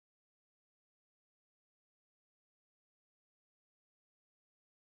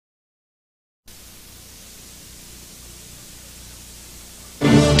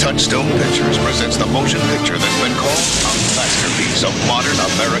Touchstone Pictures presents the motion picture that's been called a masterpiece of modern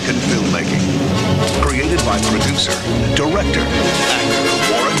American filmmaking. Created by producer, director, actor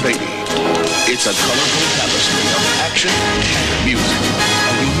Warren Beatty. It's a colorful tapestry of action and music.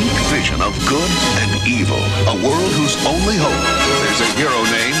 A unique vision of good and evil. A world whose only hope is a hero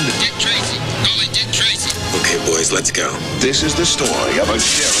named Dick Tracy. Call it Dick Tracy. Okay, boys, let's go. This is the story of a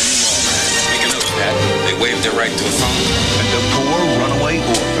daring lawman Make a note, Pat. They waived their right to a phone. and a poor runaway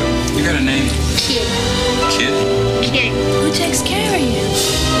orphan. You got a name? Kid. Kid? Kid. Who takes care of you?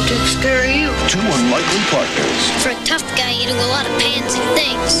 Who takes care of you? Two unlikely partners. For a tough guy, you do a lot of pansy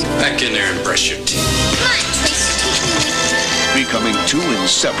things. Back in there and brush your teeth. Come on, Tracy, take me with you. Becoming two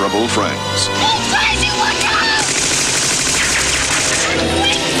inseparable friends. Hey, Tracy, look out!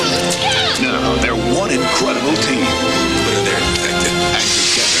 Now they're one incredible team. Put her there, detective. And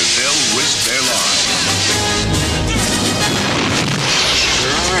together they'll risk their lives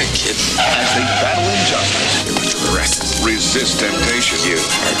You're all right, kid. as they battle injustice, You're under arrest. resist temptation, You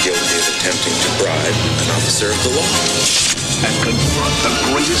are guilty of attempting to bribe an officer of the law. and confront the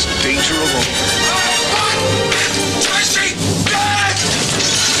greatest danger of all. Tracy! Dad!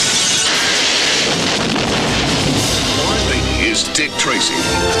 Warren Beatty is Dick Tracy.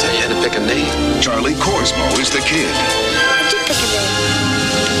 I thought you had to pick a name. Charlie Korsmo is the kid. I do pick a name.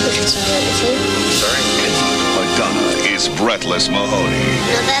 If it's all right with you. Sorry, kid. Madonna is Breathless Mahoney.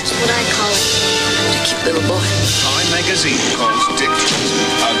 Now that's what I call it. A cute little boy. Time magazine calls Dick Tracy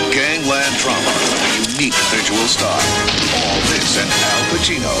a gangland drama with a unique visual style. All this and Al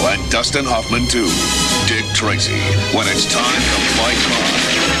Pacino and Dustin Hoffman too. Dick Tracy. When it's time to fight crime,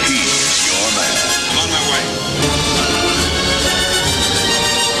 he's your man. I'm on my way.